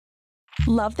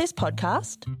Love this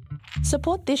podcast?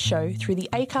 Support this show through the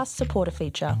Acast supporter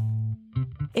feature.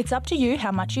 It's up to you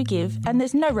how much you give, and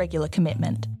there's no regular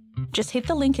commitment. Just hit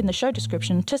the link in the show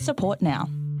description to support now.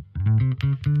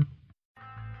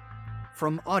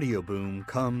 From Audioboom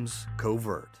comes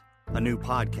Covert, a new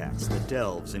podcast that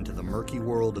delves into the murky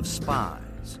world of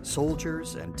spies,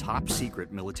 soldiers, and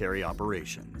top-secret military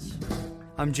operations.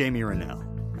 I'm Jamie Rennell,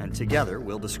 and together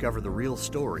we'll discover the real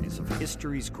stories of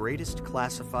history's greatest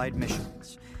classified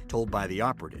missions, told by the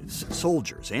operatives,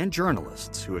 soldiers, and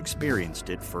journalists who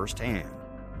experienced it firsthand.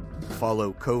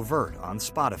 Follow Covert on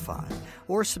Spotify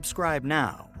or subscribe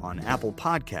now on Apple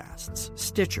Podcasts,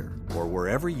 Stitcher, or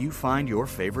wherever you find your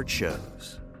favorite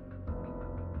shows.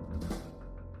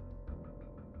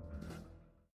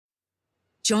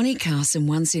 Johnny Carson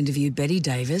once interviewed Betty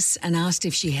Davis and asked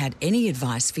if she had any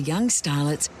advice for young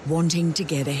starlets wanting to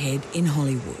get ahead in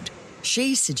Hollywood.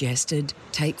 She suggested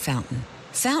take Fountain.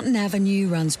 Fountain Avenue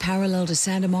runs parallel to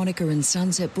Santa Monica and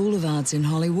Sunset Boulevards in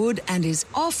Hollywood and is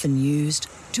often used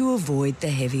to avoid the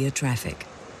heavier traffic.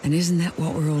 And isn't that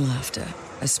what we're all after?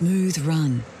 A smooth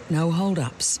run, no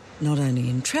hold-ups, not only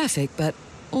in traffic but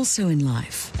also in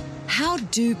life. How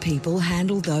do people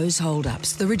handle those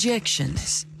hold-ups, the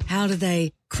rejections? How do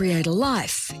they create a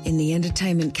life in the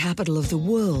entertainment capital of the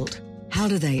world? How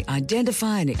do they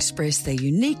identify and express their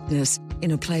uniqueness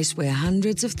in a place where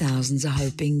hundreds of thousands are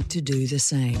hoping to do the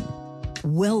same?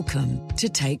 Welcome to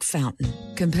Take Fountain.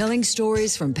 Compelling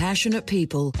stories from passionate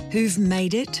people who've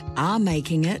made it, are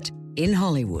making it, in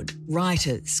Hollywood.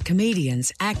 Writers,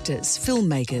 comedians, actors,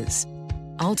 filmmakers.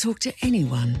 I'll talk to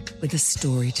anyone with a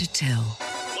story to tell.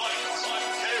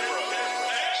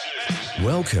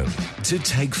 Welcome to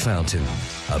Take Fountain,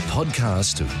 a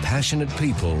podcast of passionate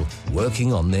people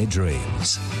working on their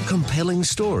dreams. Compelling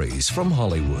stories from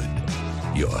Hollywood.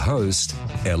 Your host,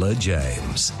 Ella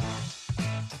James.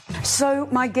 So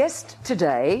my guest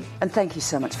today, and thank you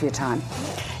so much for your time,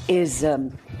 is,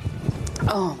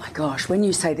 oh my gosh, when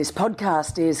you say this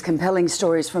podcast is compelling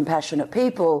stories from passionate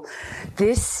people,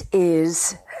 this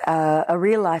is a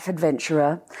real-life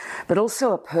adventurer, but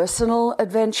also a personal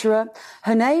adventurer.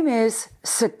 Her name is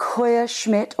Sequoia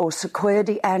Schmidt, or Sequoia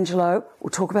D'Angelo.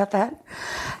 We'll talk about that.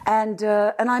 And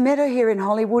I met her here in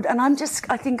Hollywood, and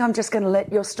I think I'm just going to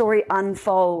let your story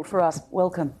unfold for us.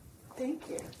 Welcome. Thank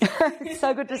you. It's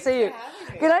so good to see you.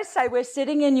 Can I say, we're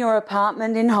sitting in your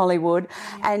apartment in Hollywood,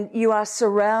 and you are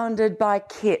surrounded by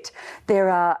kit.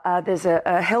 There's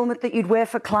a helmet that you'd wear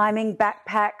for climbing,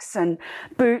 backpacks and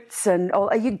boots, and all.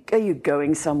 Are you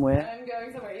going somewhere? I'm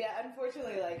going somewhere. Yeah,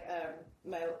 unfortunately,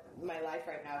 my life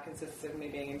right now consists of me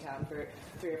being in town for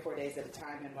 3 or 4 days at a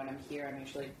time, and when I'm here, I'm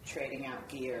usually trading out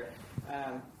gear.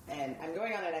 And I'm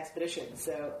going on an expedition,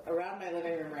 so around my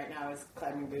living room right now is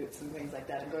climbing boots and things like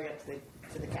that. I'm going up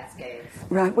to the Cascades.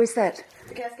 Right, where's that?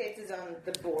 The Cascades is on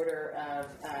the border of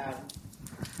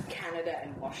Canada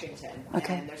and Washington.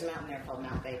 Okay. And there's a mountain there called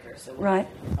Mount Baker, so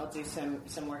I'll do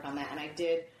some work on that. And I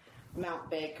did Mount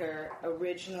Baker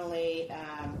originally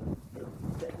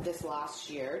this last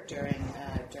year during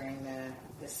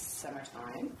this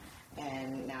summertime,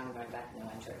 and now I'm going back in the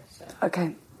winter. So.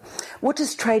 Okay. What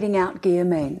does trading out gear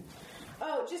mean?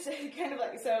 Oh, just kind of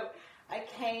like, so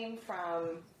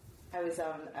I was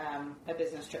on a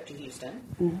business trip to Houston,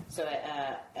 so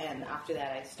and after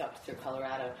that I stopped through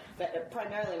Colorado, but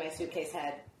primarily my suitcase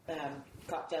had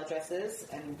cocktail dresses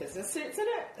and business suits in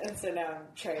it, and so now I'm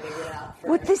trading it out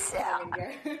for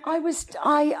gear.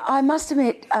 I must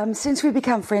admit, since we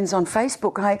become friends on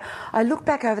Facebook, I look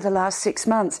back over the last 6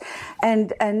 months,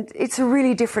 and it's a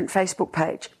really different Facebook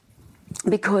page.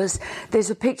 Because there's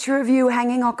a picture of you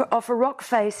hanging off a rock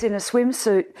face in a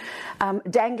swimsuit,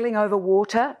 dangling over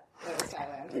water. That was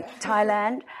Thailand. Yeah.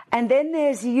 Thailand. And then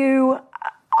there's you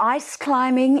ice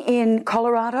climbing in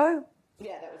Colorado.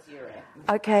 Yeah, that was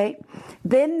Uray. Okay.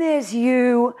 Then there's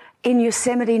you in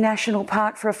Yosemite National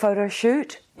Park for a photo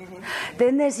shoot. Mm-hmm.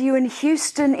 Then there's you in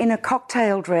Houston in a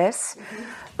cocktail dress. Mm-hmm.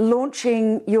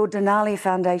 Launching your Denali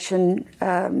Foundation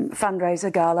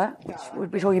fundraiser gala, which we'll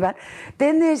be talking about.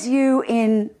 Then there's you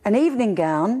in an evening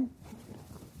gown.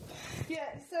 Yeah,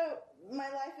 so my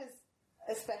life is,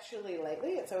 especially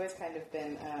lately, it's always kind of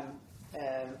been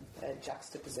a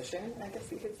juxtaposition, I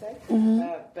guess you could say. Mm-hmm.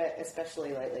 But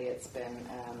especially lately, it's been,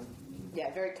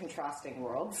 very contrasting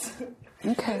worlds.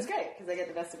 Okay. It's great, because I get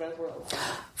the best of both worlds.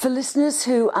 For listeners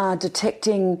who are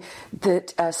detecting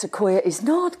that Sequoia is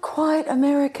not quite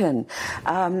American,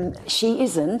 she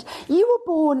isn't. You were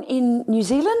born in New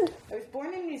Zealand? I was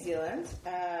born in New Zealand,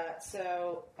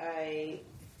 so I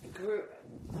grew...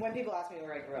 When people ask me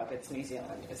where I grew up, it's New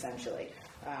Zealand, essentially.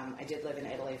 I did live in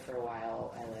Italy for a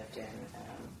while. I lived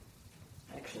in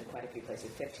actually quite a few places,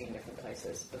 15 different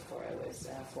places before I was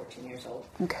 14 years old.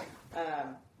 Okay.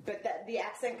 But the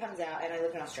accent comes out, and I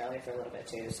lived in Australia for a little bit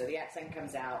too, so the accent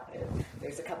comes out.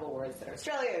 There's a couple words that are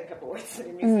Australian, a couple words that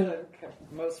are New Zealand,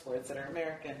 most words that are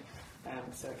American,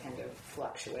 so it kind of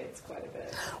fluctuates quite a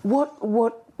bit.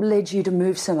 What led you to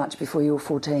move so much before you were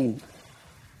 14?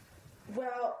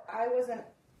 Well, I wasn't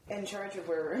in charge of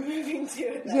where we were moving to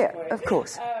at that point. Yeah, of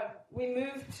course. We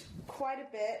moved quite a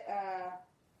bit.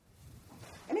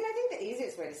 I mean, I think the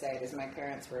easiest way to say it is my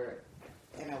parents were,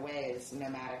 in a way, as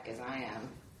nomadic as I am.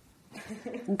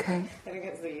 Okay. I think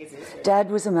that's the easiest way. Dad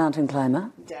was a mountain climber.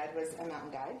 Dad was a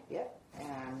mountain guide, yep.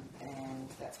 And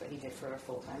that's what he did for a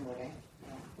full-time living,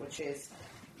 which is,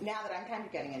 now that I'm kind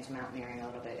of getting into mountaineering a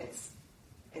little bit,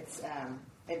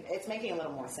 it's making a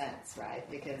little more sense, right?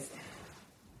 Because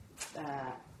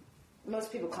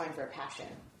most people climb for a passion,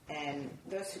 and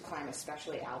those who climb,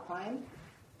 especially alpine,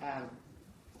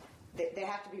 they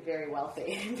have to be very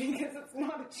wealthy because it's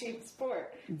not a cheap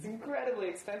sport. It's incredibly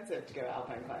expensive to go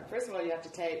alpine climb. First of all, you have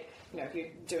to take, if you're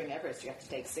doing Everest, you have to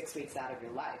take 6 weeks out of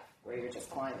your life where you're just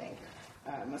climbing.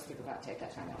 Most people can't take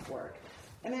that time off work.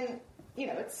 And then,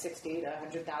 it's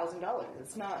 $60,000 to $100,000.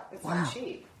 It's not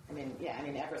cheap. I mean,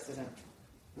 Everest isn't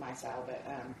my style, but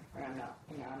I'm not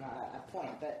at that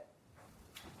point. But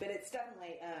it's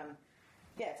definitely,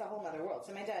 it's a whole other world.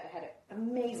 So my dad had an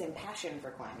amazing passion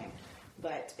for climbing,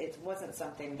 but it wasn't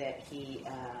something that he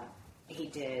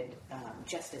did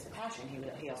just as a passion.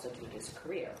 He also did it as a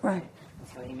career. Right.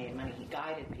 So he made money. He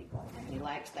guided people, and he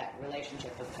liked that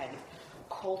relationship of kind of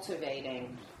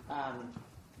cultivating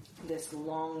this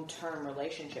long-term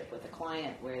relationship with the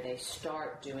client, where they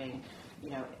start doing,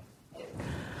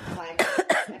 climbing.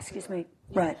 Excuse me.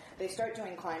 Right. They start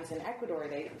doing climbs in Ecuador.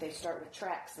 They start with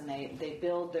treks, and they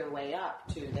build their way up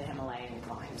to the Himalayan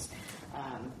climbs,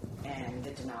 and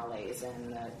the Denali's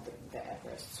and the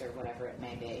Everests, or whatever it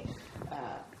may be.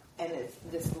 And it's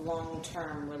this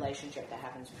long-term relationship that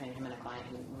happens between him and a client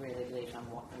who really believes on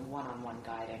one-on-one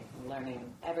guiding,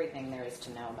 learning everything there is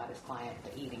to know about his client,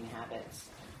 the eating habits.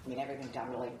 I mean, everything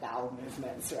down to like bowel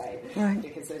movements, right? Right.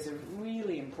 Because those are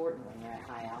really important when you're at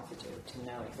high altitude, to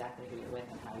know exactly who you're with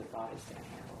and how your body's going to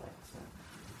handle it. So.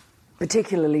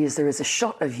 Particularly as there is a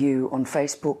shot of you on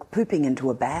Facebook pooping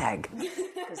into a bag.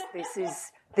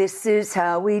 Because this is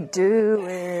how we do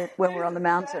it when we're on the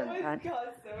mountain. That right?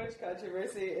 caused so much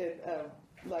controversy.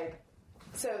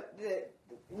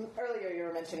 Earlier you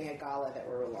were mentioning a gala that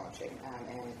we were launching,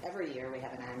 and every year we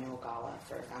have an annual gala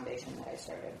for a foundation that I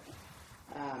started.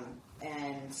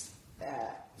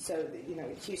 So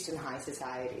Houston High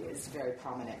Society is very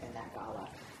prominent in that gala,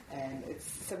 and it's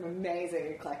some amazing,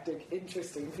 eclectic,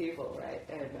 interesting people, right?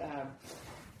 And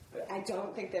I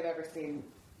don't think they've ever seen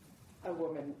a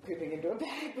woman pooping into a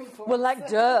bag before. Well,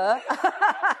 duh.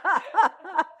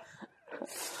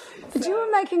 But you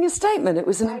were making a statement. It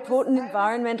was an important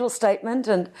environmental statement,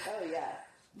 and oh yeah,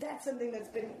 that's something that's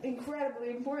been incredibly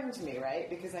important to me, right?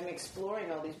 Because I'm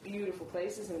exploring all these beautiful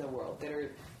places in the world that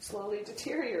are slowly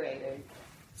deteriorating.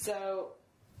 So,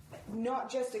 not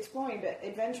just exploring, but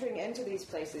adventuring into these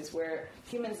places where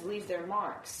humans leave their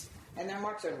marks, and their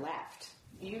marks are left.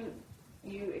 You,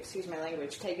 excuse my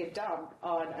language, take a dump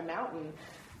on a mountain.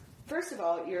 First of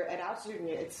all, you're at altitude and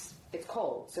it's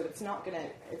cold, so it's not gonna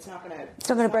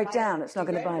break down. It's not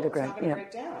going to biodegrade. It's not going to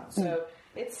break down. So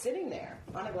it's sitting there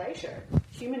on a glacier.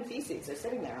 Human feces are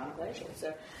sitting there on a glacier.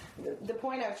 So the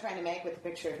point I was trying to make with the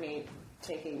picture of me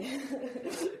taking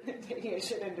a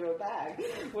shit into a bag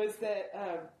was that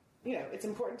it's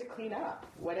important to clean up.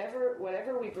 Whatever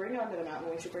we bring onto the mountain,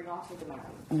 we should bring off of the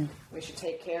mountain. We should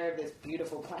take care of this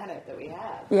beautiful planet that we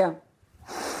have. Yeah.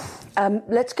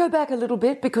 Let's go back a little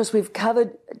bit, because we've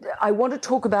covered... I want to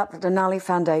talk about the Denali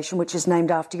Foundation, which is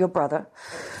named after your brother.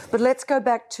 But let's go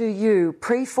back to you.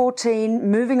 Pre-14,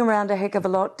 moving around a heck of a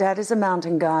lot. Dad is a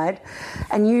mountain guide.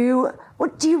 And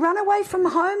do you run away from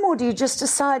home, or do you just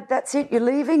decide that's it, you're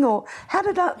leaving? Or how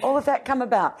did all of that come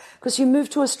about? Because you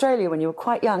moved to Australia when you were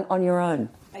quite young on your own.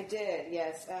 I did,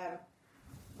 yes.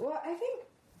 Well, I think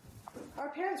our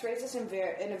parents raised us in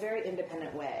a very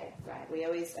independent way, right? We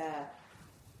always...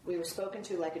 we were spoken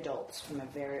to like adults from a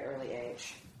very early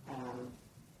age,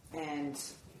 and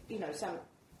some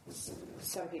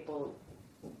people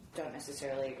don't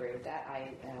necessarily agree with that.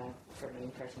 For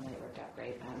me personally, it worked out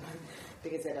great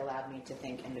because it allowed me to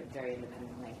think very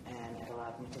independently, and it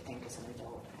allowed me to think as an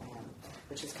adult,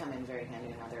 which has come in very handy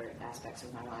in other aspects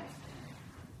of my life.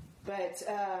 But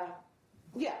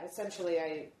essentially,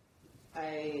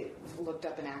 I looked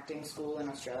up an acting school in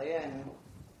Australia and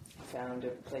found a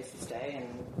place to stay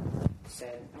and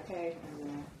said, okay, I'm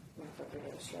going to go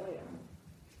to Australia.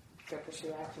 go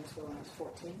pursue acting school when I was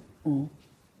 14.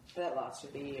 That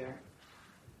lasted a year.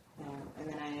 And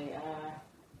then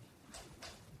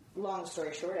long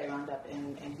story short, I wound up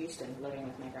in Houston living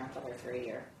with my grandfather for a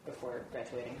year before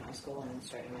graduating high school and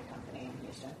starting my company in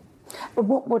Houston.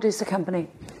 What is the company?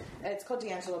 It's called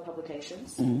D'Angelo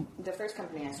Publications. The first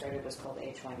company I started was called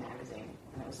HY Magazine,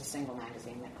 and it was a single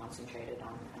magazine that concentrated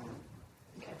on,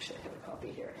 I actually have a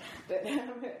copy here, but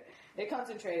it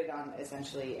concentrated on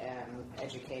essentially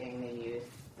educating the youth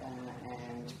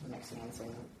and mixing in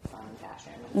some fun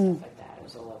fashion and stuff like that. It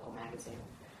was a local magazine.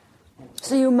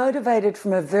 So you were motivated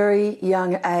from a very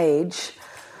young age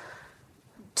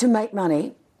to make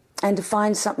money and to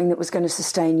find something that was going to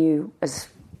sustain you as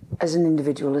an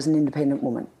individual, as an independent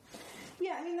woman.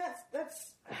 Yeah, I mean,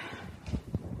 that's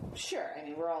sure. I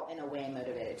mean, we're all in a way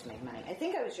motivated to make money. I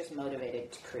think I was just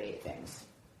motivated to create things.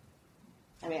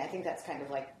 I mean, I think that's kind of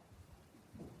like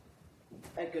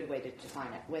a good way to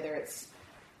define it. Whether it's,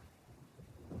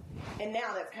 and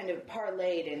now that's kind of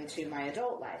parlayed into my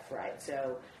adult life, right?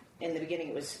 So in the beginning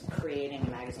it was creating a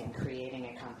magazine,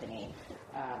 creating a company,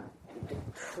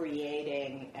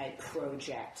 creating a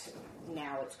project.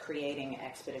 Now it's creating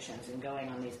expeditions and going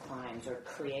on these climbs or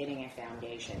creating a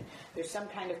foundation. There's some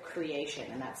kind of creation,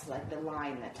 and that's like the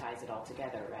line that ties it all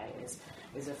together, right,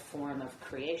 is a form of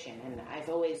creation. And I've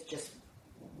always just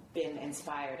been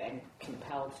inspired and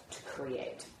compelled to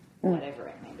create, whatever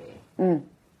it may be.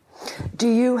 Do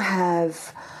you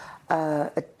have...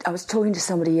 I was talking to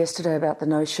somebody yesterday about the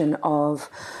notion of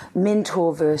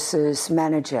mentor versus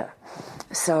manager.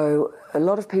 So a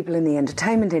lot of people in the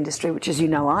entertainment industry, which as you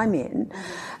know I'm in,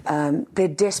 they're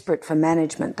desperate for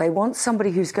management. They want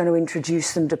somebody who's going to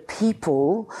introduce them to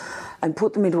people and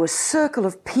put them into a circle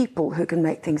of people who can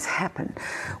make things happen.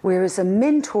 Whereas a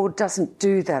mentor doesn't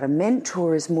do that. A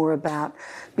mentor is more about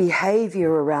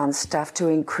behaviour around stuff to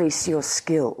increase your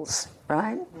skills,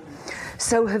 right?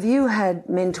 So have you had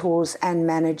mentors and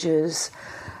managers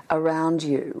around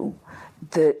you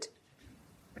that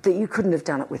you couldn't have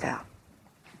done it without?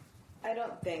 I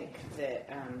don't think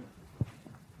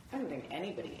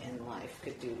anybody in life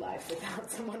could do life without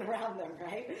someone around them,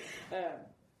 right?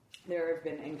 There have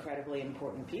been incredibly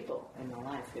important people in my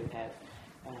life who have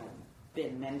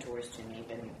been mentors to me,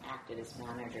 been acted as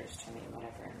managers to me,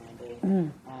 whatever it may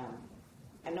be.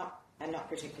 I'm not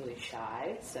particularly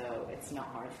shy, so it's not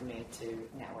hard for me to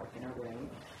network in a room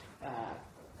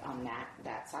on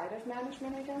that side of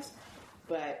management, I guess.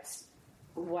 But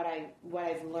what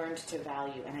I've learned to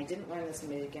value, and I didn't learn this in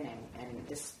the beginning, and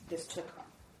this took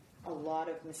a lot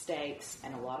of mistakes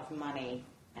and a lot of money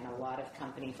and a lot of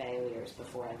company failures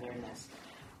before I learned this.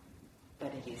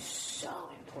 But it is so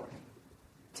important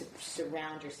to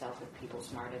surround yourself with people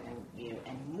smarter than you,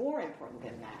 and more important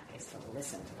than that is to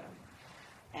listen to them.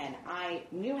 And I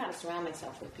knew how to surround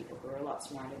myself with people who were a lot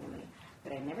smarter than me,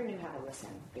 but I never knew how to listen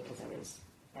because I was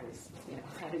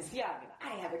young and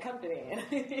I had a company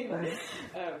and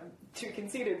too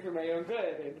conceited for my own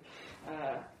good,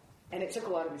 and it took a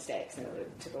lot of mistakes and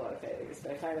it took a lot of failures,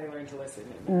 but I finally learned to listen,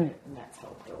 and that's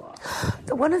helped a lot.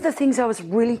 One of the things I was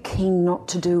really keen not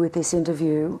to do with this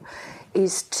interview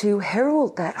is to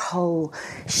herald that whole,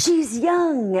 she's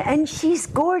young and she's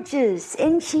gorgeous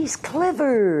and she's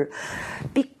clever,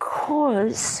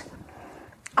 because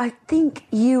I think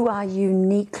you are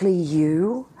uniquely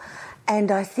you,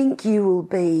 and I think you will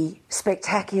be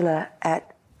spectacular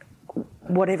at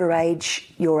whatever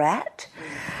age you're at.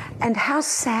 And how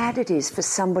sad it is for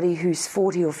somebody who's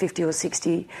 40 or 50 or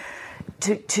 60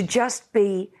 to just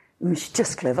be, she's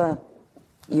just clever,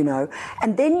 you know.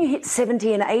 And then you hit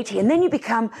 70 and 80 and then you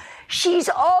become, she's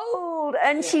old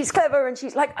and she's clever and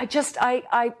she's like, I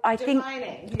think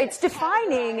it's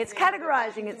defining, it's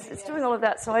categorizing, it's doing all of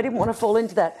that. So I didn't want to fall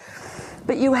into that.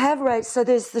 But you have raised, so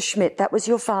there's the Schmidt, that was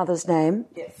your father's name.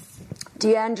 Yes.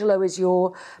 D'Angelo is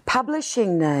your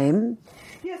publishing name.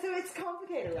 Yeah, so it's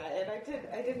complicated, right? And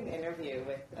I did an interview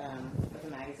with a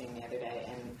magazine the other day,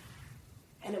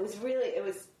 and it was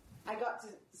I got to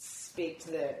speak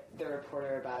to the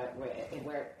reporter about it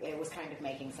where it was kind of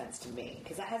making sense to me,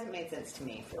 because that hasn't made sense to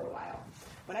me for a while.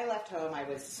 When I left home, I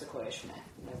was Sequoia Schmidt.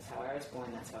 That's how I was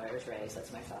born, that's how I was raised,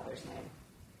 that's my father's name.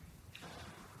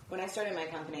 When I started my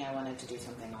company, I wanted to do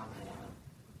something on my own.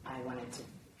 I wanted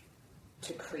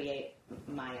to create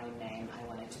my own name. I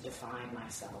wanted to define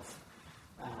myself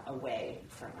away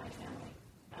from my family.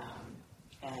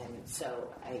 And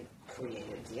so I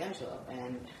created D'Angelo.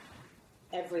 And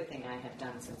everything I have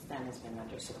done since then has been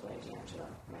under Sequoia D'Angelo,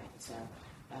 right? So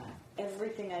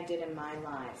everything I did in my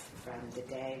life, from the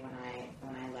day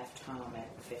when I left home at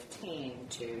 15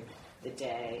 to the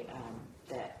day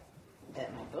that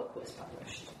that my book was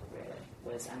published, really,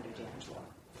 was under D'Angelo.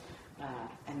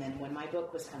 And then when my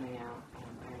book was coming out,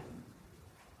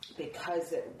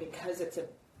 because it's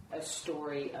a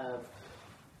story of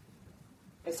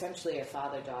essentially a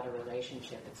father-daughter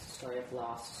relationship, it's a story of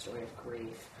loss, a story of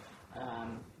grief,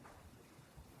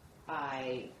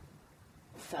 I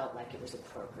felt like it was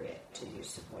appropriate to use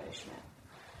Sequoia Schmidt.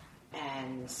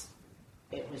 And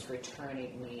it was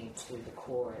returning me to the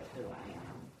core of who I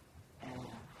am.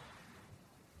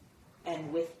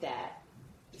 And with that,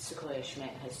 Sequoia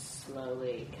Schmidt has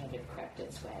slowly kind of crept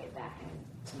its way back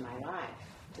into my life,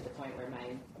 to the point where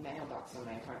my mailbox in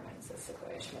my apartment says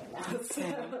Sequoia Schmidt now.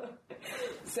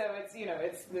 So it's,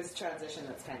 it's this transition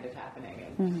that's kind of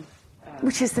happening. And,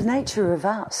 which is the nature of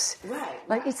us. Right.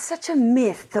 Like, it's such a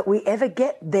myth that we ever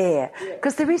get there,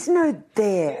 because there is no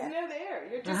there. There's no there.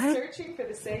 You're just searching for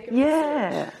the sake of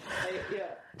search.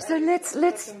 So let's.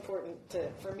 That's important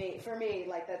for me.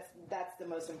 Like that's the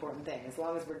most important thing. As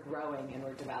long as we're growing and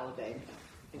we're developing,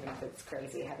 even if it's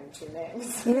crazy having two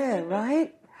names. Yeah.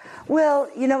 Right. Well,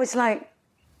 it's like,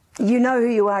 you know who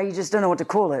you are, you just don't know what to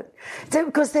call it. So,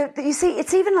 because you see,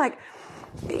 it's even like,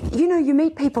 you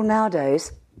meet people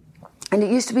nowadays. And it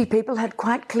used to be people had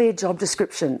quite clear job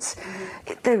descriptions.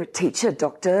 They were teacher,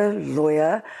 doctor,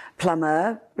 lawyer,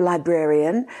 plumber,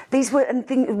 librarian. These were,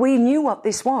 and we knew what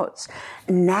this was.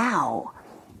 Now,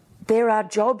 there are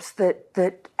jobs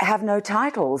that have no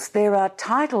titles. There are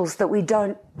titles that we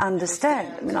don't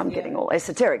understand. I mean, I'm getting all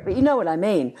esoteric, but you know what I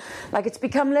mean. Like, it's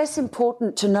become less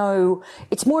important to know,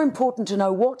 it's more important to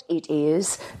know what it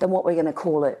is than what we're going to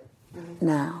call it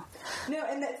now. No,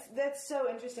 and that's so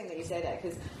interesting that you say that,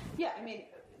 because,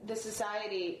 the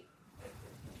society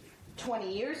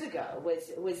 20 years ago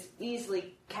was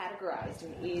easily categorized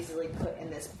and easily put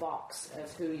in this box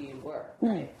of who you were,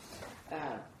 right?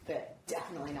 But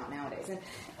definitely not nowadays.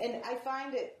 And I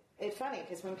find it funny,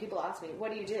 because when people ask me,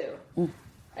 what do you do?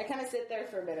 I kind of sit there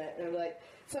for a minute, and I'm like,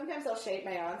 sometimes I'll shape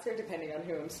my answer depending on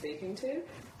who I'm speaking to,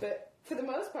 but for the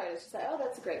most part, it's just like, oh,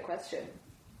 that's a great question.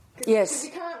 Yes. Because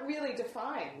you can't really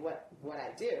define what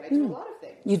I do. I do a lot of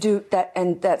things. You do that,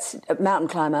 and that's a mountain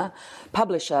climber,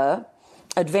 publisher,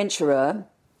 adventurer,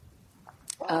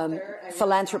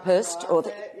 philanthropist, all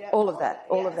of that.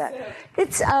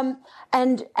 It's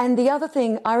and the other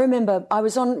thing, I remember I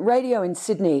was on radio in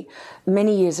Sydney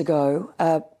many years ago.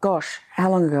 How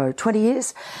long ago? 20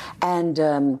 years, and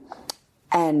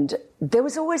there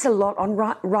was always a lot on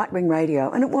right-wing radio,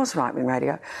 and it was right-wing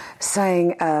radio,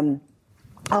 saying,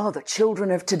 the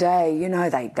children of today,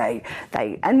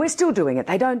 they, and we're still doing it.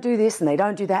 They don't do this, and they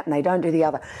don't do that, and they don't do the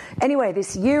other. Anyway,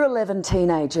 this year 11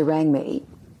 teenager rang me,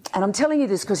 and I'm telling you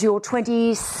this because you're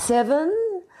 27?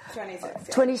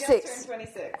 26. 26. I just turned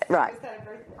 26. Right.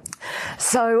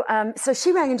 So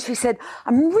she rang and she said,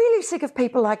 I'm really sick of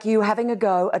people like you having a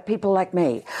go at people like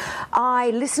me.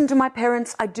 I listen to my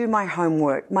parents. I do my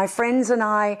homework. My friends and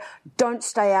I don't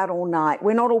stay out all night.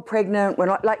 We're not all pregnant. We're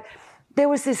not like... There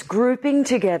was this grouping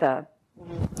together.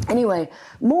 Anyway,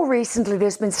 more recently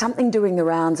there's been something doing the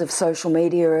rounds of social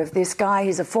media of this guy.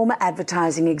 He's a former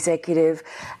advertising executive,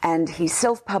 and he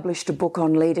self-published a book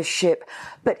on leadership,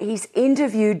 but he's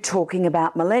interviewed talking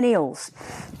about millennials,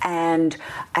 and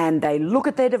they look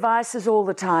at their devices all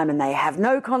the time, and they have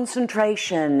no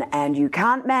concentration, and you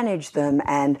can't manage them,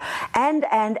 and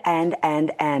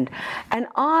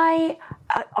I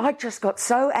just got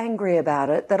so angry about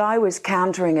it that I was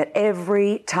countering it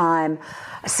every time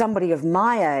somebody of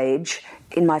my age,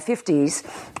 in my 50s,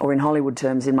 or in Hollywood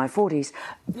terms, in my 40s,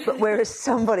 but whereas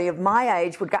somebody of my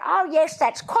age would go, oh, yes,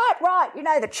 that's quite right,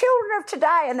 the children of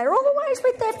today, and they're always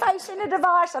with their face in a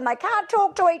device, and they can't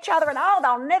talk to each other, and,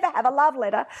 they'll never have a love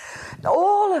letter.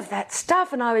 All of that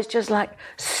stuff, and I was just like,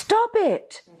 stop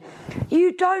it.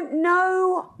 You don't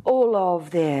know all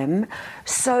of them,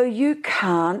 so you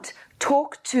can't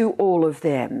talk to all of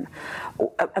them.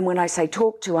 And when I say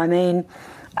talk to, I mean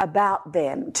about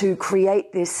them, to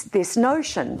create this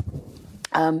notion.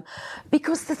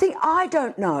 Because the thing, I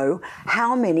don't know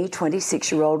how many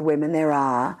 26-year-old women there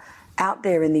are out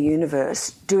there in the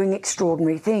universe doing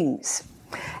extraordinary things.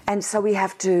 And so we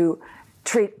have to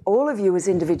treat all of you as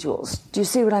individuals. Do you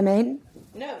see what I mean?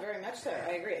 No, very much so.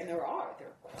 I agree. And there are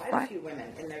quite a few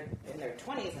women in their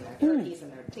 20s and their 30s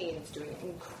and their teens doing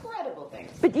incredible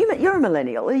things. But you're a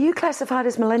millennial. Are you classified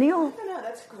as millennial? No,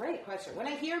 that's a great question. When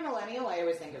I hear millennial, I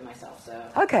always think of myself.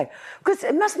 So okay, because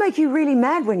it must make you really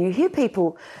mad when you hear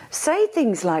people say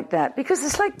things like that, because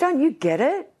it's like, don't you get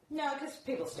it? No, because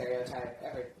people stereotype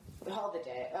every day, all the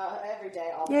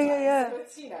time. Yeah. So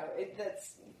it's,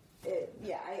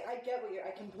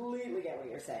 I completely get what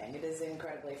you're saying. It is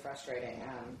incredibly frustrating.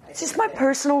 It's just my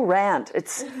personal rant.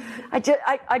 I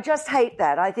just hate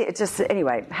that. I think it's just,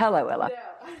 anyway, hello, Ella.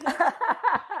 No.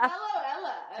 Hello,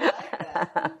 Ella. I like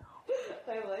that.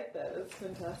 I like that. That's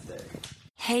fantastic.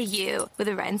 Hey, you. With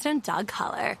a rhinestone dog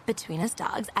collar between us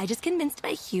dogs, I just convinced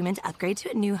my human to upgrade to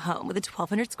a new home with a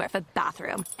 1,200 square foot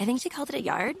bathroom. I think she called it a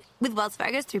yard. With Wells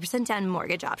Fargo's 3% down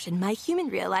mortgage option, my human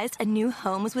realized a new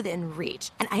home was within reach,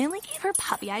 and I only gave her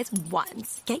puppy eyes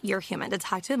once. Get your human to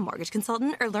talk to a mortgage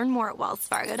consultant or learn more at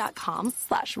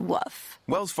wellsfargo.com/woof.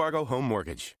 Wells Fargo Home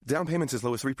Mortgage. Down payments as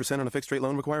low as 3% on a fixed rate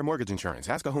loan require mortgage insurance.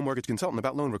 Ask a home mortgage consultant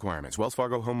about loan requirements. Wells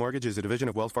Fargo Home Mortgage is a division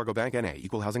of Wells Fargo Bank N.A.,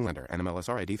 equal housing lender,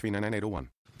 NMLSR ID 399801.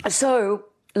 So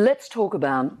let's talk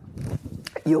about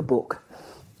your book,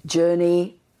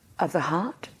 Journey of the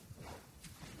Heart.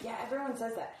 Yeah, everyone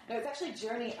says that. No, it's actually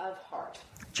Journey of Heart.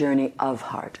 Journey of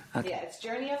Heart. Okay. Yeah, it's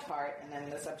Journey of Heart, and then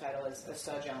the subtitle is A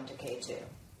Sojourn to K2.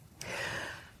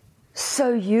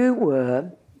 So you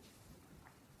were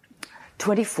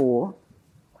 24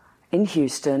 in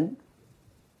Houston,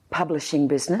 publishing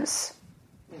business.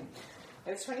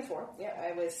 I was 24. Yeah,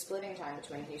 I was splitting time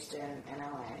between Houston and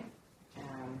LA.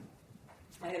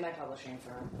 I had my publishing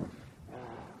firm,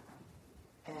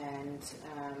 and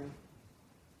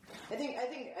I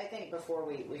think before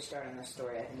we start on this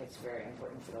story, I think it's very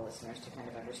important for the listeners to kind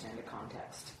of understand the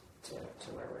context to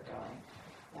where we're going.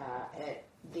 At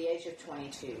the age of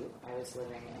 22, I was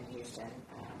living in Houston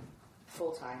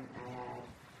full time. I had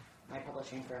my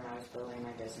publishing firm. I was building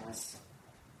my business.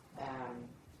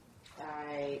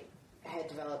 I had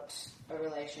developed a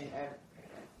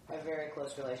very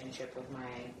close relationship with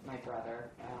my brother.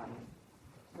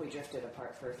 We drifted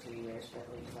apart for a few years, but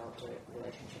we developed a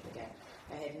relationship again.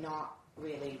 I had not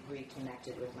really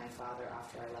reconnected with my father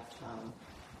after I left home.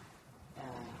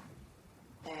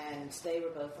 And they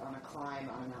were both on a climb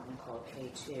on a mountain called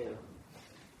K2.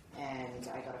 And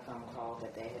I got a phone call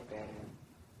that they had been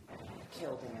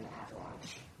killed in an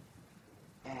avalanche.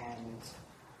 And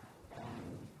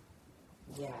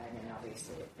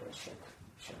obviously it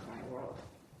shook my world.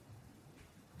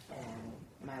 And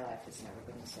my life has never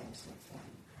been the same since then.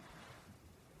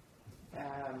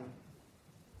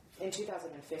 In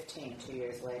 2015, 2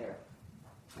 years later,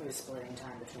 I was splitting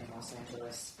time between Los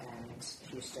Angeles and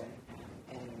Houston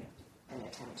in an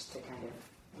attempt to kind of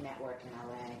network in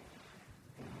LA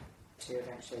to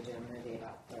eventually do a movie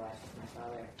about the life of my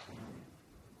father.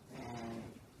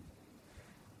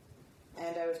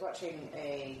 And I was watching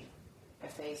a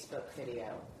Facebook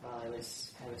video while I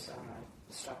was on a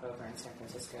stopover in San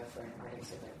Francisco for an art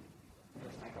exhibit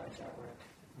with my brother's artwork.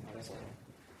 And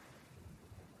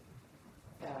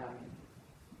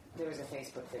there was a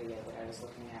Facebook video that I was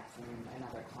looking at from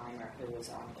another climber who was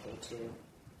on K2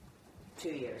 2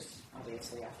 years,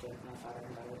 obviously, after my father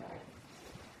and brother died.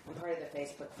 And part of the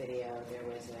Facebook video, there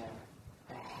was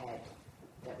a head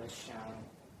that was shown.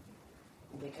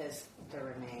 Because the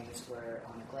remains were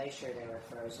on a glacier, they were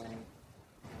frozen.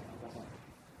 It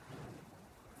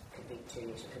could be 2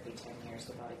 years, it could be 10 years,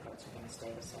 the body parts are going to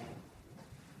stay the same.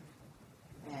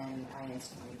 And I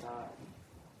instantly thought,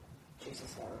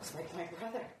 Jesus, that looks like my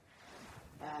brother.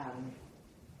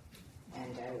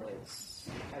 And I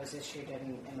was issued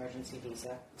an emergency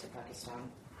visa to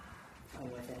Pakistan,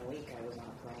 and within a week I was on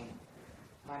a plane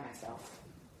by myself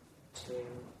to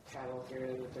travel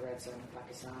through the red zone of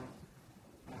Pakistan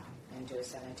and do a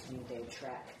 17-day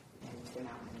trek into the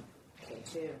mountain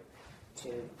K2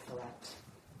 to collect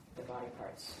the body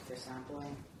parts for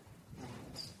sampling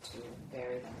and to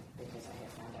bury them, because I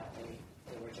had found out they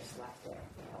were just left there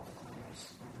by all the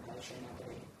climbers on the glacier.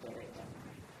 Nobody buried them.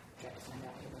 I tried to find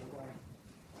out who they were.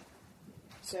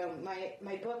 So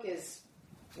my book is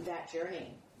that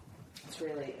journey. It's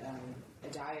really a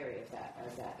diary of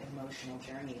that emotional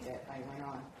journey that I went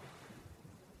on.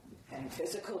 And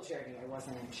physical journey. I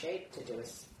wasn't in shape to do a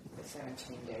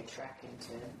 17-day trek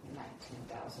into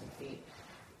 19,000 feet.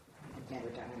 I'd never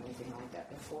done anything like that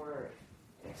before,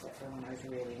 except for when I was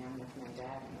really young with my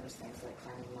dad, and there was things like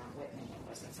climbing Mount Whitney. It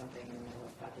wasn't something in the middle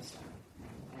of Pakistan.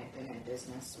 I'd been in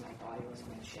business, my body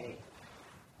wasn't in shape.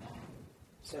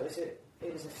 So it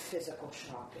was a physical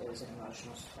shock, it was an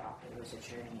emotional shock, it was a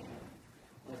journey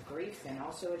of grief, and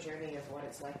also a journey of what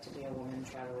it's like to be a woman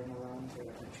traveling alone through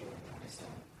the country of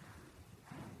Pakistan.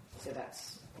 So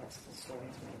that's the story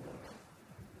of my book.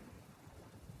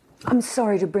 I'm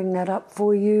sorry to bring that up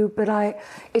for you, but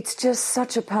it's just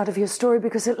such a part of your story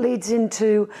because it leads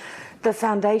into the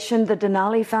foundation, the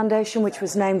Denali Foundation, which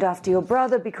was named after your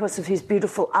brother because of his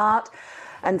beautiful art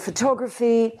and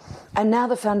photography. And now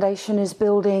the foundation is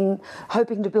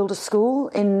hoping to build a school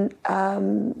in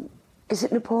Is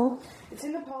it Nepal? It's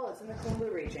in Nepal. It's in the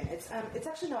Khumbu region. It's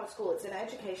actually not a school. It's an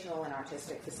educational and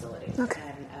artistic facility. Okay.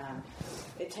 And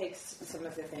it takes some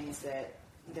of the things that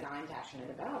I'm passionate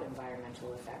about,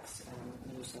 environmental effects,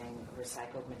 using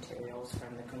recycled materials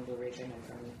from the Khumbu region and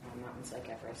from mountains like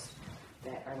Everest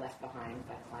that are left behind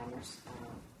by climbers.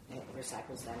 It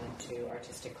recycles them into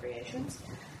artistic creations.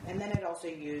 And then it also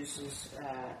uses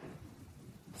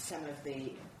some of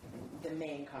the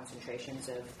main concentrations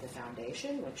of the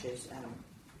foundation, which is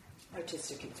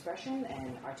artistic expression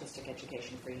and artistic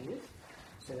education for youth.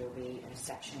 So there will be a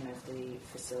section of the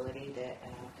facility that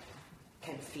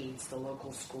kind of feeds the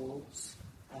local schools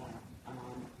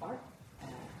on art.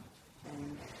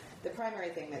 And the primary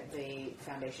thing that the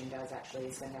foundation does actually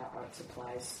is send out art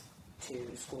supplies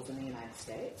to schools in the United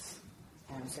States.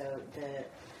 So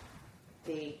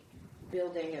the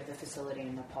building of the facility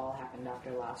in Nepal happened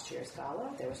after last year's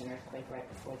gala. There was an earthquake right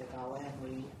before the gala, and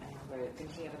we were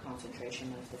thinking of a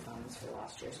concentration of the funds for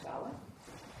last year's gala.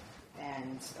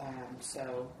 And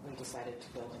so we decided to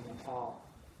build in Nepal.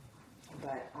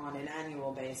 But on an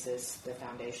annual basis, the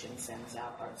foundation sends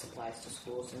out art supplies to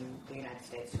schools in the United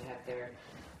States who have their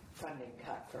funding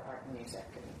cut for art and music.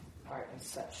 And art is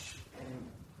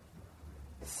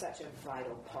such a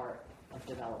vital part of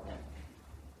development.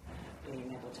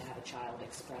 Being able to have a child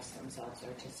express themselves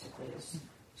artistically is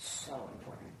so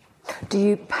important. Do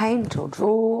you paint or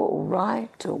draw or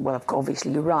write? Or, well,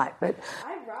 obviously you write, but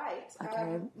I write.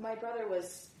 Okay. My brother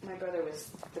was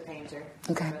the painter.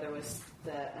 Okay. My brother was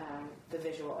the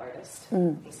visual artist.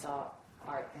 He saw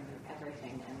art in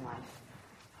everything in life.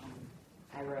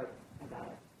 I wrote about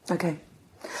it. okay.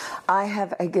 I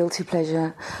have a guilty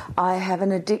pleasure. I have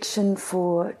an addiction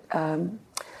for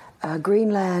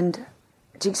Greenland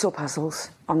jigsaw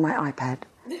puzzles on my iPad.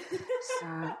 So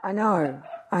I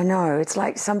know. It's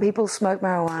like some people smoke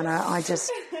marijuana.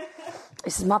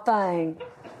 This is my thing.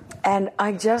 And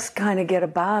I just kind of get a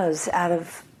buzz out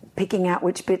of picking out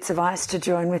which bits of ice to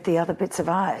join with the other bits of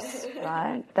ice,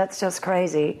 right? That's just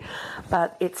crazy.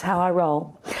 But it's how I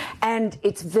roll. And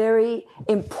it's very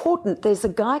important. There's a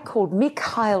guy called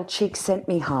Mikhail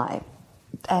Csikszentmihalyi.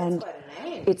 And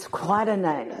it's quite a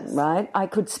name, right? I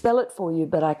could spell it for you,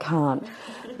 but I can't.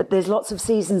 But there's lots of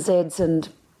C's and Z's, and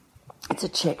it's a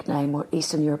Czech name or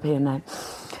Eastern European name.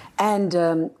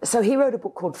 And so he wrote a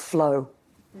book called Flow.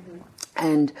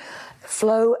 And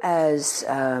flow as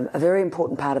a very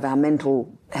important part of our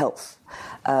mental health,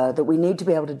 that we need to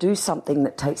be able to do something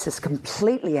that takes us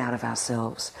completely out of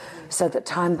ourselves so that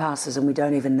time passes and we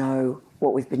don't even know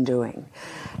what we've been doing.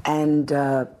 And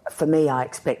for me, I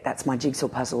expect that's my jigsaw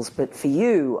puzzles, but for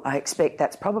you, I expect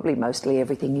that's probably mostly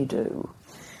everything you do.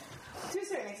 To a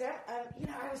certain extent.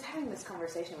 I was having this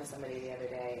conversation with somebody the other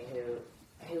day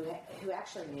who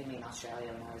actually knew me in Australia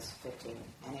when I was 15,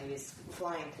 and he was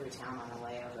flying through town on a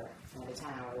layover, on a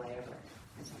 10-hour layover.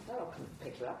 I was like, I'll come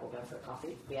pick you up, we'll go for a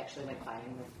coffee. We actually went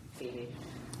climbing with Phoebe.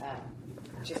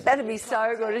 That'd be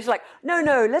so good. It's like,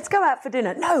 no, let's go out for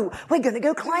dinner. No, we're going to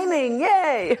go climbing,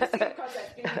 yay!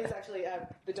 Phoebe is actually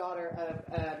the daughter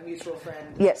of a mutual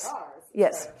friend Yes. of ours.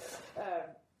 Yes.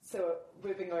 So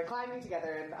we've been going climbing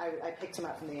together, and I picked him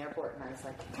up from the airport, and I was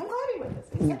like, come climbing with us.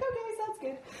 He's like, okay, sounds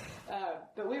good.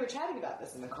 But we were chatting about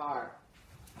this in the car,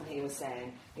 and he was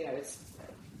saying,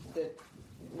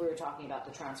 we were talking about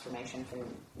the transformation for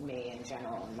me in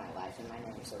general in my life and my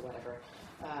names or whatever.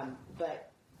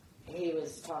 But he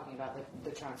was talking about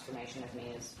the transformation of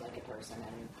me as like a person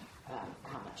and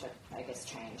how much I guess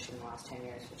changed in the last 10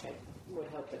 years, which I would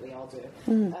hope that we all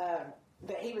do.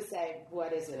 But he was saying,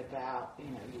 what is it about,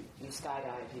 you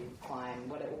skydive, you climb,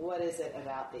 what is it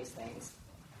about these things?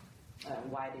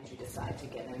 Why did you decide to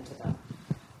get into them?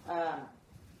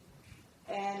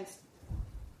 And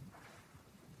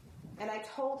I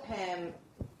told him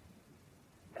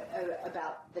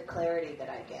about the clarity that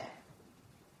I get,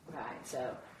 right?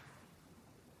 So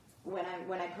when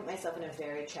I put myself in a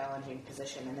very challenging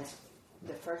position, and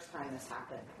the first time this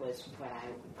happened was when I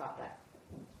got that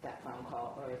phone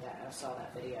call, or that I saw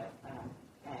that video,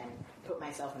 and put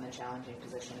myself in a challenging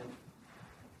position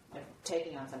of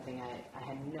taking on something I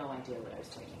had no idea what I was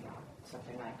taking on,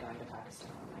 something like going to Pakistan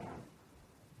on my own.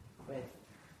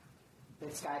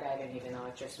 With skydiving, even though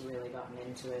I've just really gotten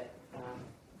into it,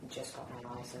 just got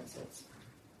my license,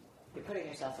 you're putting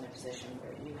yourself in a position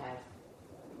where you have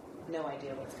no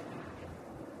idea what's going to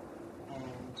happen.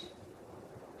 And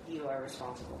you are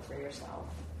responsible for yourself.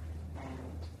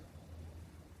 And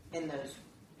in those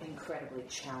incredibly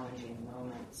challenging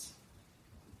moments,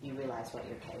 you realize what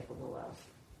you're capable of.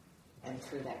 And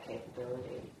through that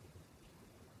capability,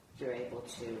 you're able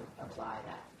to apply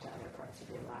that to other parts of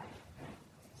your life.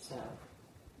 So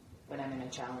when I'm in a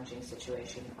challenging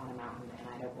situation on a mountain and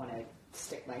I don't want to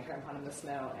stick my crampon in the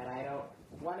snow and I don't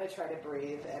want to try to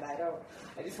breathe and I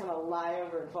just want to lie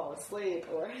over and fall asleep,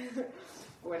 or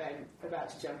when I'm about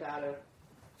to jump out of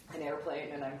an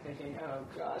airplane and I'm thinking, oh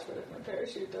gosh, what if my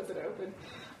parachute doesn't open?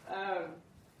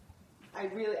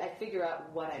 I figure out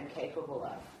what I'm capable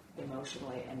of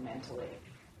emotionally and mentally,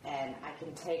 and I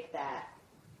can take that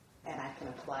and I can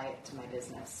apply it to my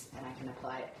business, and I can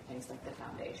apply it to things like the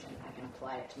foundation. I can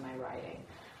apply it to my writing,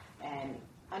 and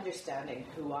understanding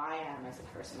who I am as a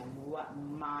person and what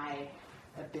my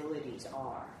abilities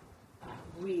are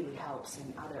really helps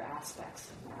in other aspects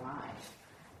of my life.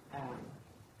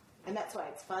 And that's why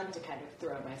it's fun to kind of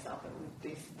throw myself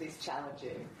in these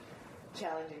challenging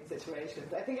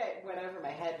situations. I think I went over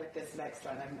my head with this next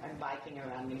one. I'm biking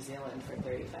around New Zealand for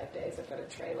 35 days. I've got a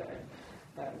trailer and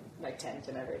my tent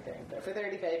and everything. But for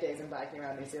 35 days I'm biking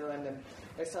around New Zealand, and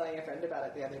I was telling a friend about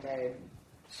it the other day, and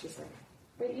she's like,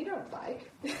 wait, you don't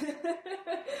bike?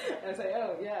 I was like,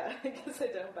 oh, yeah, I guess I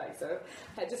don't bike. So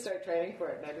I had to start training for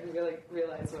it, and I didn't really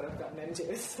realize what I've gotten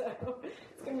into. So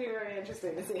it's going to be very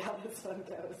interesting to see how this one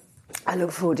goes. I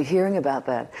look forward to hearing about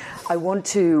that. I want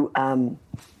to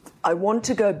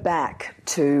go back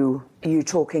to you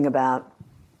talking about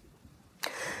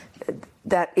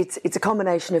that it's a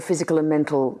combination of physical and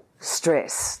mental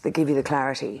stress that give you the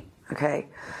clarity, okay?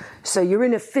 So you're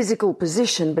in a physical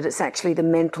position, but it's actually the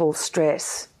mental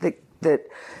stress that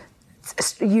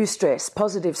you stress,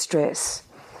 positive stress,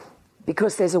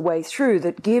 because there's a way through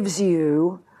that gives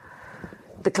you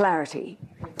the clarity.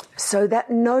 So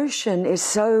that notion is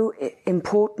so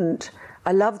important.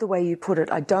 I love the way you put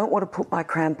it. I don't want to put my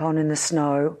crampon in the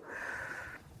snow.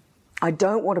 I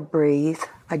don't want to breathe.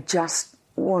 I just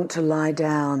want to lie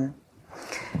down.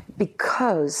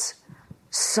 Because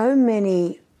so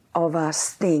many of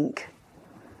us think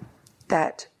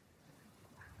that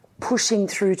pushing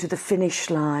through to the finish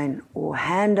line or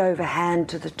hand over hand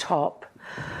to the top,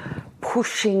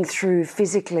 pushing through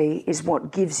physically is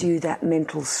what gives you that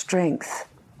mental strength.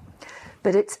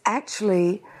 But it's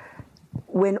actually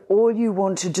when all you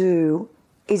want to do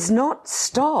is not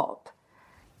stop.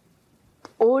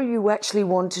 All you actually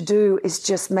want to do is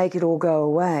just make it all go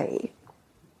away.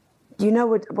 You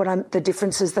know the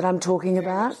differences that I'm talking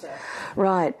about?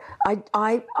 Right.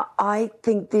 I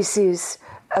think this is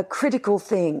a critical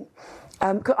thing.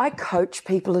 I coach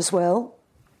people as well.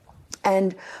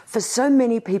 And for so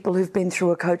many people who've been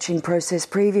through a coaching process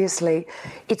previously,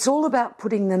 it's all about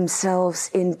putting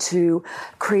themselves into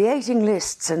creating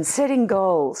lists and setting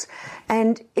goals.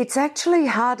 And it's actually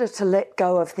harder to let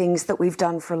go of things that we've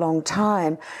done for a long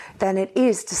time than it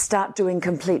is to start doing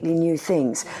completely new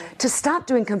things. To start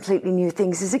doing completely new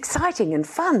things is exciting and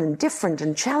fun and different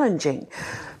and challenging.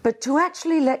 But to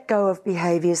actually let go of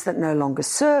behaviours that no longer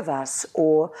serve us,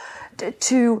 or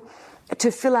to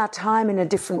fill our time in a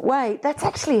different way, that's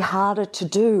actually harder to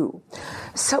do.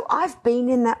 So I've been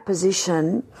in that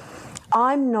position.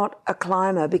 I'm not a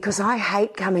climber because I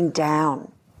hate coming down.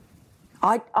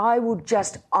 I'm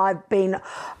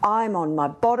on my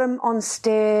bottom on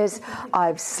stairs.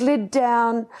 I've slid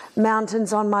down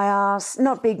mountains on my ass.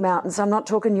 Not big mountains. I'm not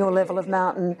talking your level of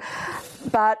mountain.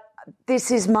 But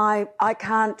this is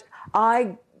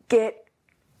I get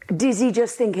dizzy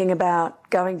just thinking about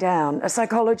going down. A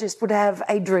psychologist would have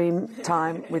a dream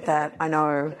time with that, I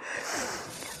know.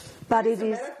 But it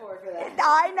is...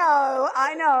 I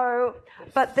know.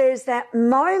 But there's that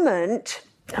moment,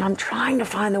 and I'm trying to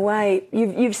find the way.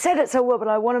 You've said it so well, but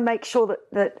I want to make sure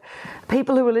that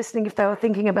people who are listening, if they were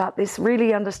thinking about this,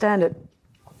 really understand it.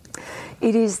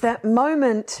 It is that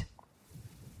moment,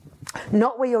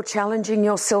 not where you're challenging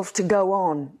yourself to go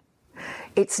on.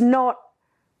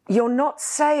 You're not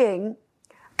saying,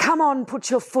 come on, put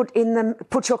your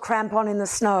crampon in the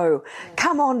snow.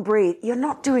 Come on, breathe. You're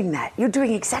not doing that. You're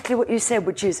doing exactly what you said,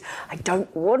 which is, I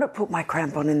don't want to put my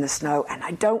crampon in the snow and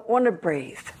I don't want to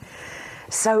breathe.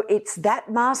 So it's that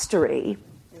mastery,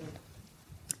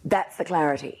 that's the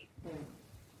clarity.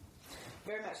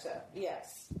 Very much so,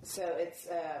 yes. So it's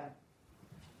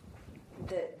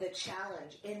the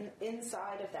challenge,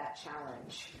 inside of that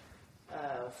challenge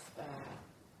of...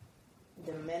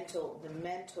 the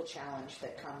mental challenge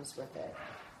that comes with it.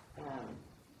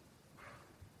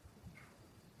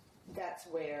 That's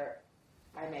where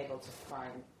I'm able to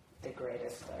find the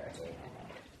greatest clarity, I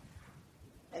think.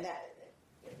 And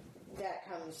that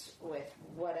comes with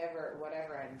whatever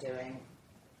I'm doing,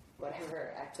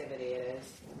 whatever activity it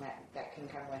is. That can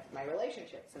come with my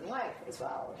relationships in life as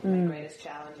well. My greatest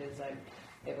challenges I'm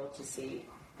able to see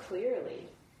clearly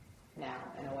now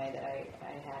in a way that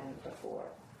I hadn't before.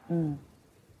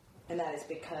 And that is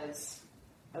because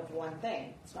of one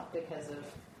thing. It's not because of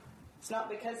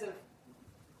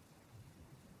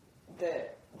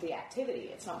the activity.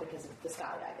 It's not because of the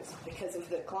skydive. It's not because of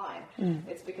the climb.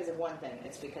 It's because of one thing.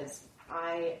 It's because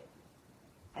I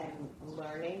am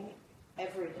learning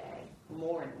every day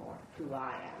more and more who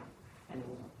I am and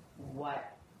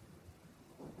what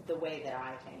the way that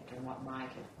I think and what my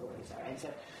capabilities are. And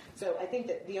so I think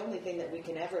that the only thing that we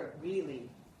can ever really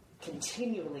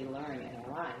continually learn in our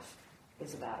life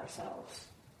is about ourselves,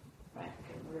 right?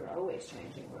 Because we're always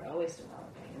changing, we're always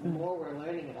developing. And the more we're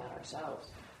learning about ourselves,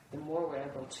 the more we're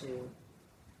able to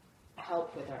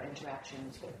help with our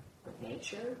interactions with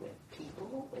nature, with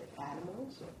people, with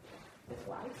animals, with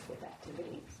life, with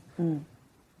activities.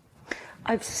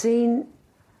 I've seen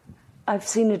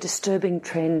a disturbing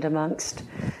trend amongst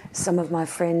some of my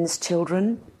friends'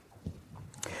 children,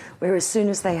 where as soon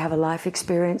as they have a life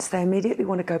experience, they immediately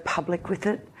want to go public with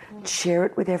it, share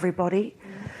it with everybody,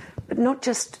 but not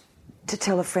just to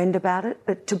tell a friend about it,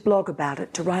 but to blog about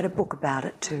it, to write a book about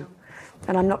it too.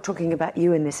 And I'm not talking about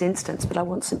you in this instance, but I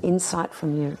want some insight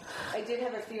from you. I did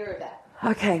have a fear of that.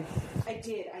 Okay. I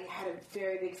did. I had a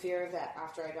very big fear of that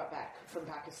after I got back from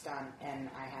Pakistan, and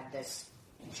I had this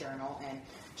journal. And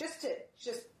just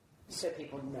so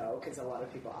people know, because a lot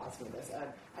of people ask me this,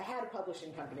 I had a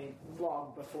publishing company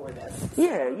long before this.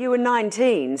 Yeah, you were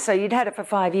 19, so you'd had it for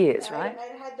 5 years, right?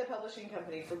 I'd had the publishing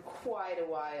company for quite a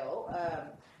while.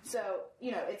 So,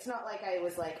 it's not like I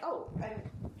was like, oh, I'm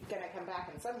going to come back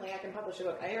and suddenly I can publish a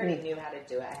book. I already knew how to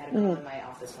do it. I had a girl in my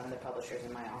office, one of the publishers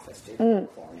in my office, do the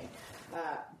book for me.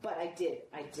 But I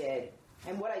did.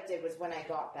 And what I did was when I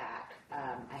got back,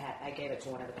 I gave it to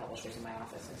one of the publishers in my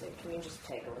office and said, can you just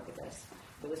take a look at this?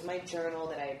 It was my journal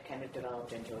that I had kind of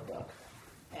developed into a book.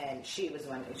 And she was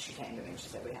one, she came to me and she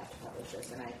said, we have to publish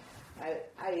this. And I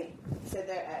sat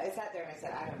there and I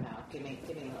said, I don't know, give me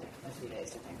like a few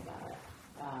days to think about it.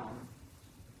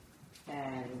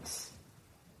 And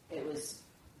it was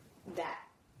that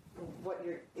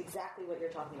exactly what you're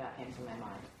talking about came to my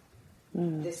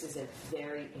mind. This is a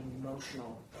very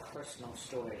emotional, personal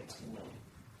story to me.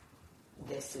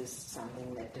 This is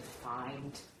something that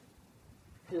defined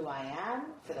who I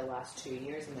am for the last 2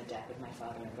 years in the death of my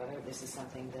father and brother. This is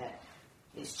something that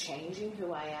is changing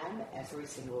who I am every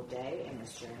single day in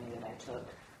this journey that I took.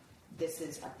 This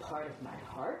is a part of my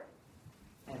heart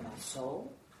and my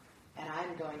soul, and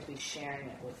I'm going to be sharing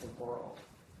it with the world.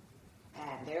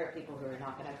 And there are people who are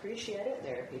not going to appreciate it.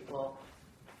 There are people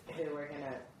who are going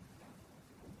to,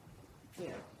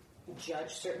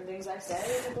 judge certain things I say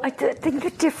in the book. I think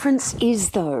the difference is,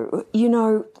 though, you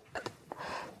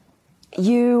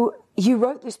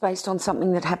wrote this based on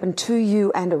something that happened to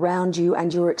you and around you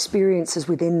and your experiences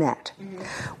within that.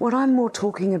 What I'm more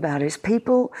talking about is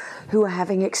people who are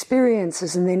having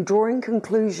experiences and then drawing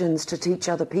conclusions to teach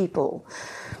other people.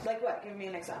 Like what? Give me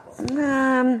an example.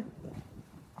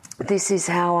 This is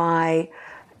how I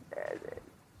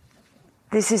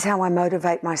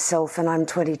motivate myself, and I'm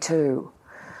 22.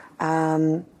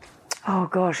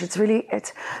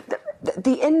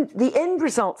 The end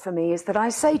result for me is that I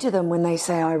say to them when they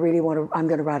say, I'm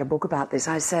going to write a book about this,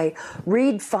 I say,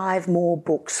 read 5 more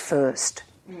books first.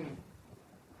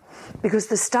 Because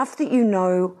the stuff that you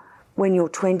know when you're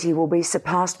 20 will be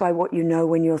surpassed by what you know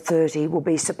when you're 30, will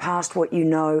be surpassed what you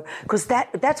know. Because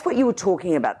that's what you were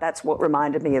talking about. That's what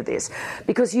reminded me of this.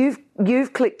 Because you've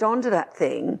clicked onto that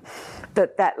thing,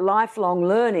 that lifelong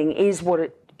learning is what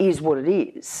it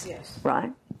is. Yes.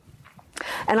 Right?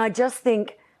 And I just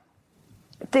think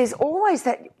there's always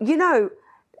that,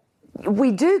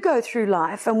 we do go through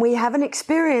life and we have an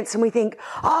experience and we think,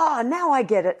 now I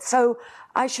get it. So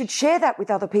I should share that with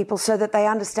other people so that they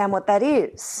understand what that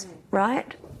is,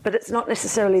 right? But it's not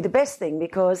necessarily the best thing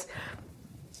because...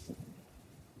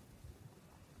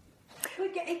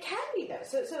 It can be, though.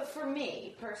 So for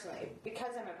me, personally,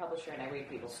 because I'm a publisher and I read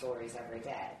people's stories every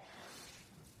day,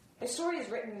 a story is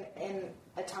written in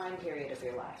a time period of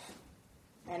your life.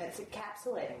 And it's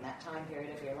encapsulating that time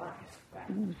period of your life,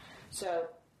 right? So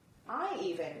I'm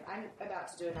about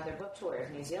to do another book tour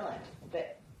of New Zealand,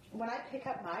 but when I pick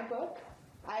up my book,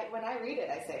 when I read it,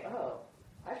 I say, oh,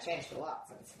 I've changed a lot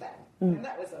since then. And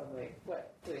that was only,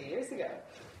 3 years ago,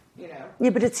 Yeah,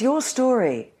 but it's your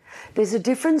story. There's a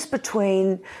difference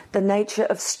between the nature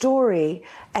of story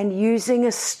and using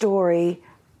a story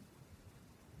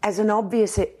as an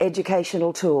obvious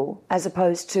educational tool as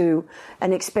opposed to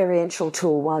an experiential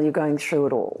tool while you're going through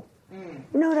it all.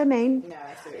 You know what I mean? No,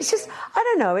 I see. It's just, I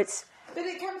don't know, But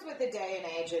it comes with the day and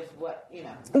age of what,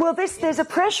 Well, there's a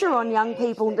pressure on young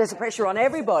people, there's a pressure on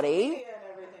everybody,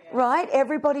 right?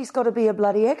 Everybody's got to be a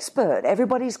bloody expert.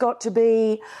 Everybody's got to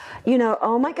be,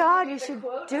 oh my God, you should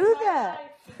do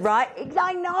that. right?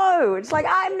 I know. It's like,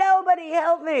 I'm nobody,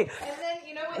 help me. And then,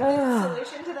 you know what the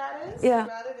solution to that is? Yeah.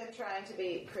 Rather than trying to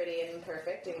be pretty and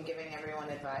perfect and giving everyone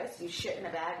advice, you shit in a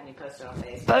bag and you post it on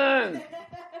Facebook. Boom!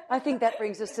 I think that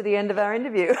brings us to the end of our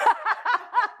interview.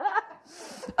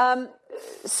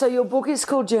 So your book is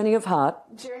called Journey of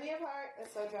Heart. Journey of Heart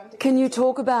is so drawn to. Can you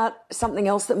talk about something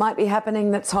else that might be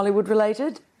happening that's Hollywood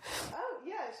related? Oh,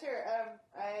 yeah, sure.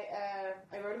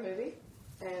 I wrote a movie,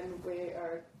 and we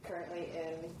are currently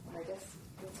in, I guess,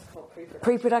 what's it called?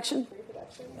 Pre-production.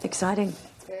 Pre-production. Yeah. Exciting.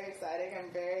 It's very exciting.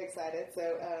 I'm very excited.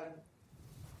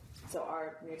 So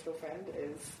our mutual friend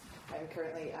is, I'm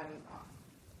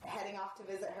heading off to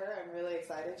visit her. I'm really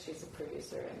excited. She's a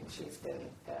producer, and she's been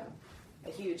a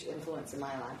huge influence in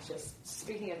my life. Just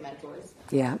speaking of mentors.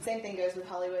 Yeah. Same thing goes with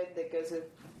Hollywood. That goes with,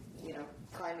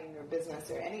 climbing your business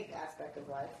or any aspect of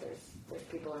life. There's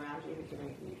people around you who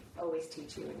can always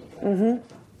teach you.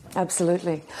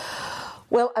 Absolutely.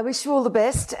 Well, I wish you all the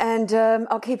best, and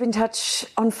I'll keep in touch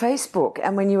on Facebook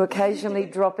and when you occasionally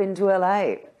drop into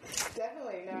LA.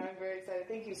 Definitely. No, I'm very excited.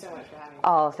 Thank you so much for having me.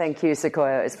 Oh, thank you,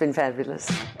 Sequoia. It's been fabulous.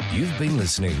 You've been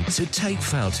listening to Take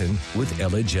Fountain with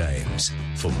Ella James.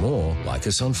 For more, like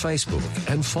us on Facebook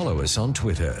and follow us on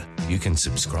Twitter. You can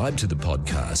subscribe to the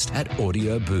podcast at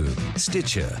Audio Boom,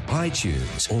 Stitcher,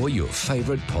 iTunes, or your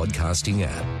favorite podcasting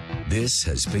app. This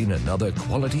has been another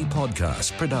quality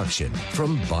podcast production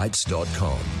from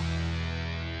Bytes.com.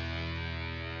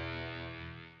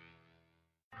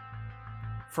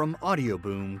 From Audio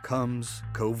Boom comes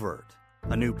Covert,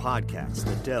 a new podcast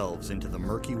that delves into the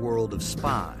murky world of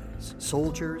spies,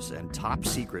 soldiers, and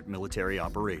top-secret military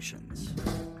operations.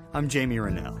 I'm Jamie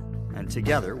Rennell, and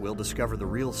together we'll discover the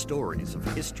real stories of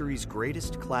history's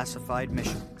greatest classified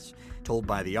missions, told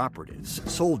by the operatives,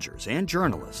 soldiers, and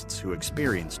journalists who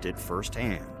experienced it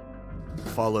firsthand.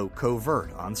 Follow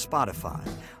Covert on Spotify,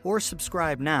 or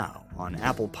subscribe now on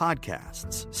Apple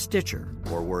Podcasts, Stitcher,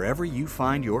 or wherever you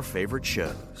find your favorite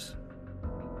shows.